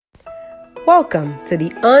Welcome to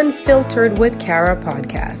the Unfiltered with Kara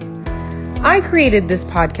podcast. I created this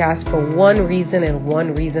podcast for one reason and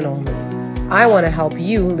one reason only. I want to help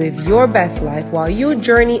you live your best life while you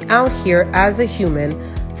journey out here as a human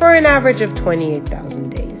for an average of 28,000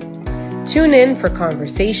 days. Tune in for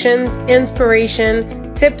conversations,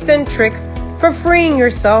 inspiration, tips and tricks for freeing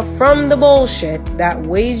yourself from the bullshit that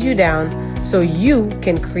weighs you down so you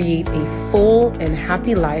can create a full and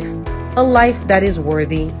happy life, a life that is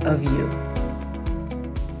worthy of you.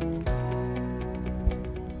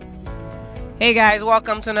 Hey guys,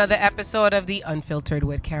 welcome to another episode of the Unfiltered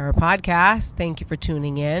with Kara podcast. Thank you for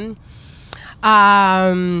tuning in.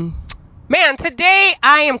 Today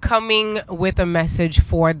I am coming with a message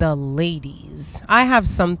for the ladies. I have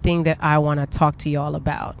something that I want to talk to y'all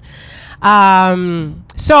about.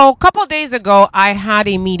 So a couple days ago, I had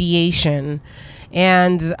a mediation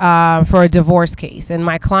and for a divorce case, and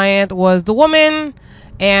my client was the woman,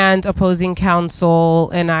 and opposing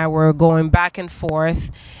counsel and I were going back and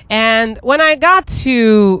forth. And when I got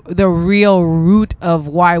to the real root of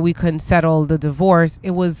why we couldn't settle the divorce,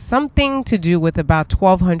 it was something to do with about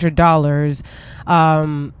 $1,200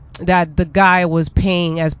 that the guy was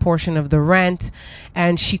paying as portion of the rent,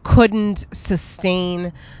 and she couldn't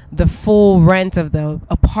sustain the full rent of the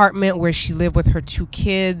apartment where she lived with her two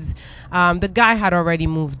kids. The guy had already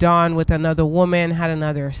moved on with another woman, had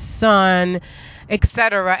another son,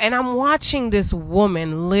 etc. And I'm watching this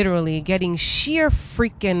woman literally getting sheer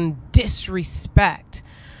freaking disrespect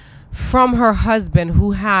from her husband,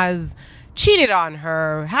 who has cheated on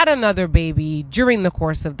her, had another baby during the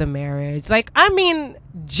course of the marriage.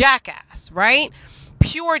 Jackass, right?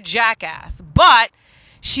 Pure jackass. But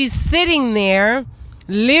she's sitting there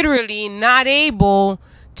literally not able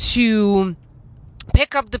to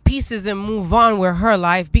pick up the pieces and move on with her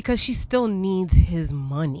life because she still needs his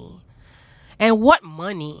money. And what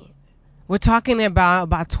money? We're talking about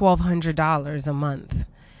 $1,200 a month.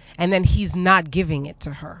 And then he's not giving it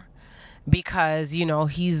to her because,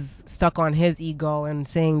 he's stuck on his ego and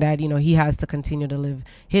saying that, he has to continue to live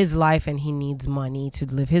his life and he needs money to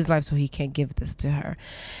live his life, so he can't give this to her.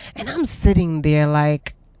 And I'm sitting there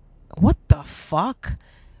like, what the fuck?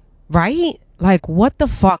 Right? Like, what the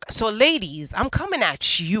fuck? So ladies, I'm coming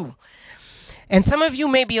at you. And some of you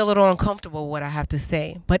may be a little uncomfortable with what I have to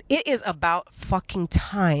say, but it is about fucking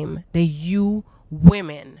time that you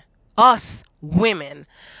women, us women,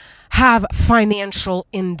 have financial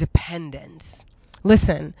independence.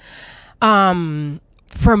 Listen,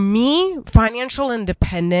 for me, financial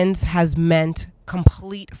independence has meant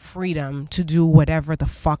complete freedom to do whatever the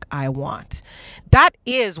fuck I want. That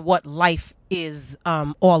is what life is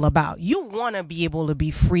all about. You want to be able to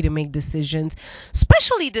be free to make decisions,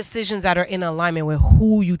 especially decisions that are in alignment with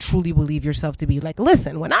who you truly believe yourself to be. Like,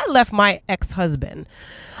 listen, when I left my ex-husband,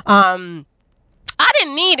 I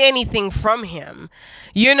didn't need anything from him,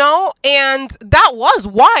 and that was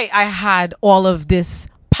why I had all of this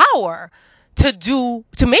power to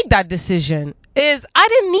make that decision. Is I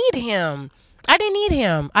didn't need him. I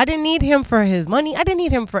didn't need him for his money. I didn't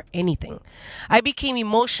need him for anything. I became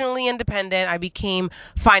emotionally independent. I became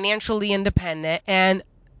financially independent. And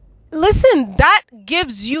listen, that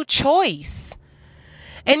gives you choice.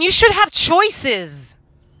 And you should have choices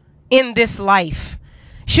in this life.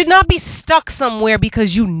 Should not be stuck somewhere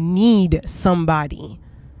because you need somebody.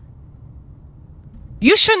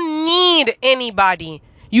 You shouldn't need anybody.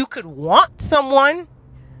 You could want someone,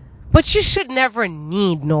 but you should never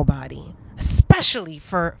need nobody, especially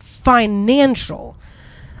for financial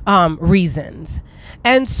reasons.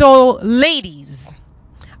 And so, ladies,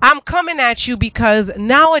 I'm coming at you because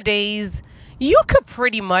nowadays you could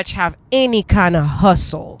pretty much have any kind of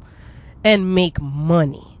hustle and make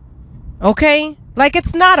money. Okay? Like,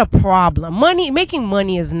 it's not a problem. Making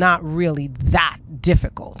money is not really that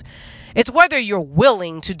difficult. It's whether you're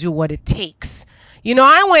willing to do what it takes.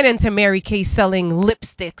 I went into Mary Kay selling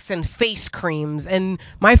lipsticks and face creams, and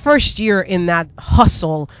my first year in that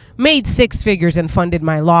hustle made 6 figures and funded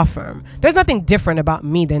my law firm. There's nothing different about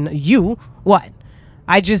me than you. What?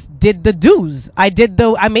 I just did the dues. I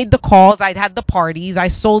made the calls. I had the parties. I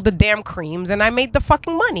sold the damn creams, and I made the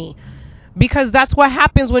fucking money. Because that's what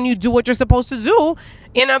happens when you do what you're supposed to do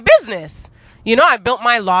in a business. I built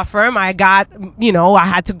my law firm. I got, I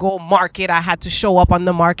had to go market. I had to show up on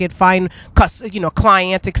the market, find,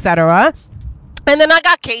 clients, etc. And then I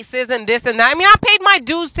got cases and this and that. I paid my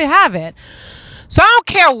dues to have it. So I don't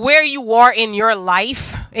care where you are in your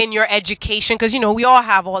life, in your education, because, we all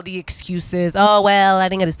have all the excuses. Oh, well, I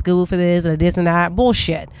didn't go to school for this or this and that.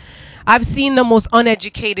 Bullshit. I've seen the most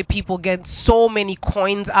uneducated people get so many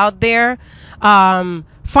coins out there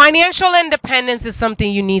Financial independence is something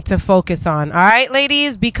you need to focus on, all right,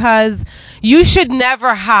 ladies? Because you should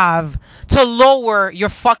never have to lower your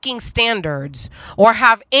fucking standards or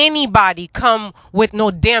have anybody come with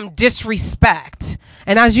no damn disrespect.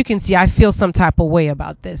 And as you can see, I feel some type of way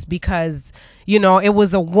about this because, it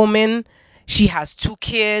was a woman. She has 2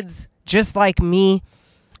 kids, just like me.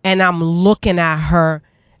 And I'm looking at her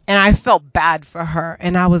and I felt bad for her.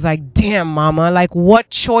 And I was like, damn, mama, like what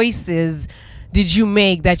choices did you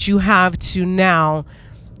make that you have to now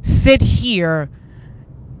sit here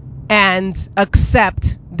and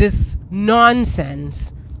accept this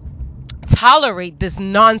nonsense, tolerate this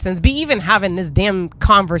nonsense, be even having this damn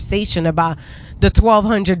conversation about the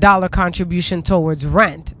 $1,200 contribution towards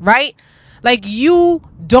rent, right? Like, you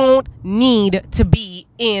don't need to be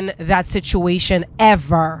in that situation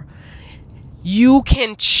ever. You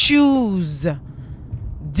can choose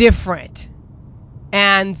different.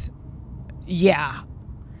 And yeah,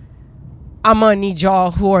 I'm gonna need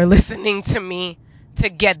y'all who are listening to me to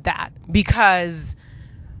get that, because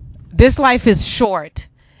this life is short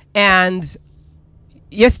and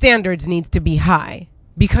your standards needs to be high,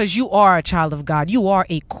 because you are a child of God. You are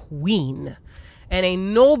a queen, and ain't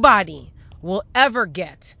nobody will ever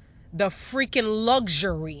get the freaking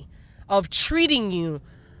luxury of treating you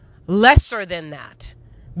lesser than that,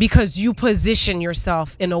 because you position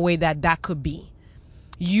yourself in a way that could be.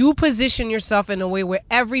 You position yourself in a way where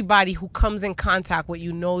everybody who comes in contact with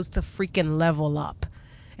you knows to freaking level up.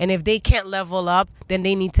 And if they can't level up, then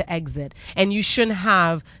they need to exit. And you shouldn't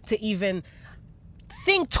have to even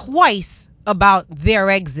think twice about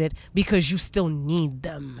their exit, because you still need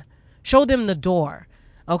them. Show them the door.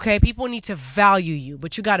 Okay? People need to value you,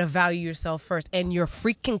 but you got to value yourself first. And your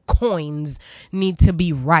freaking coins need to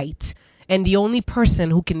be right. And the only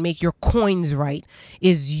person who can make your coins right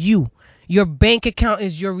is you. Your bank account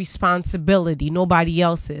is your responsibility, nobody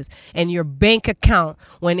else's. And your bank account,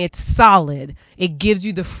 when it's solid, it gives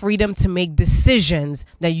you the freedom to make decisions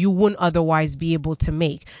that you wouldn't otherwise be able to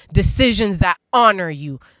make. Decisions that honor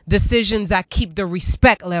you. Decisions that keep the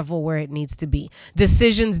respect level where it needs to be.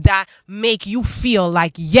 Decisions that make you feel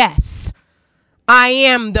like, yes, I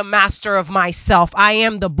am the master of myself. I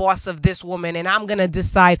am the boss of this woman, and I'm going to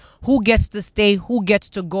decide who gets to stay, who gets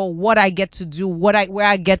to go, what I get to do, where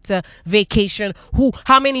I get to vacation,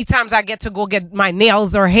 how many times I get to go get my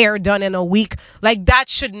nails or hair done in a week. Like, that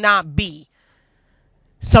should not be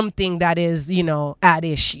something that is, at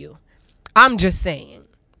issue. I'm just saying.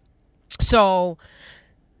 So,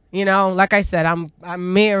 like I said, I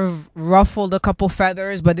may have ruffled a couple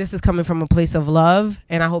feathers, but this is coming from a place of love,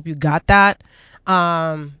 and I hope you got that.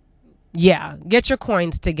 Yeah, get your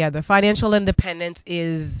coins together. Financial independence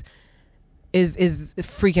is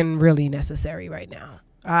freaking really necessary right now.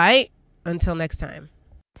 All right? Until next time.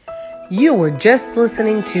 You were just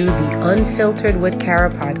listening to the Unfiltered with Kara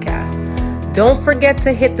podcast. Don't forget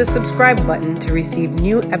to hit the subscribe button to receive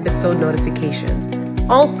new episode notifications.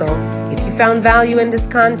 Also, if you found value in this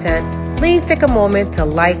content, please take a moment to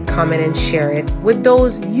like, comment, and share it with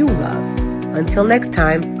those you love. Until next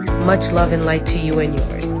time, much love and light to you and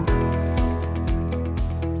yours.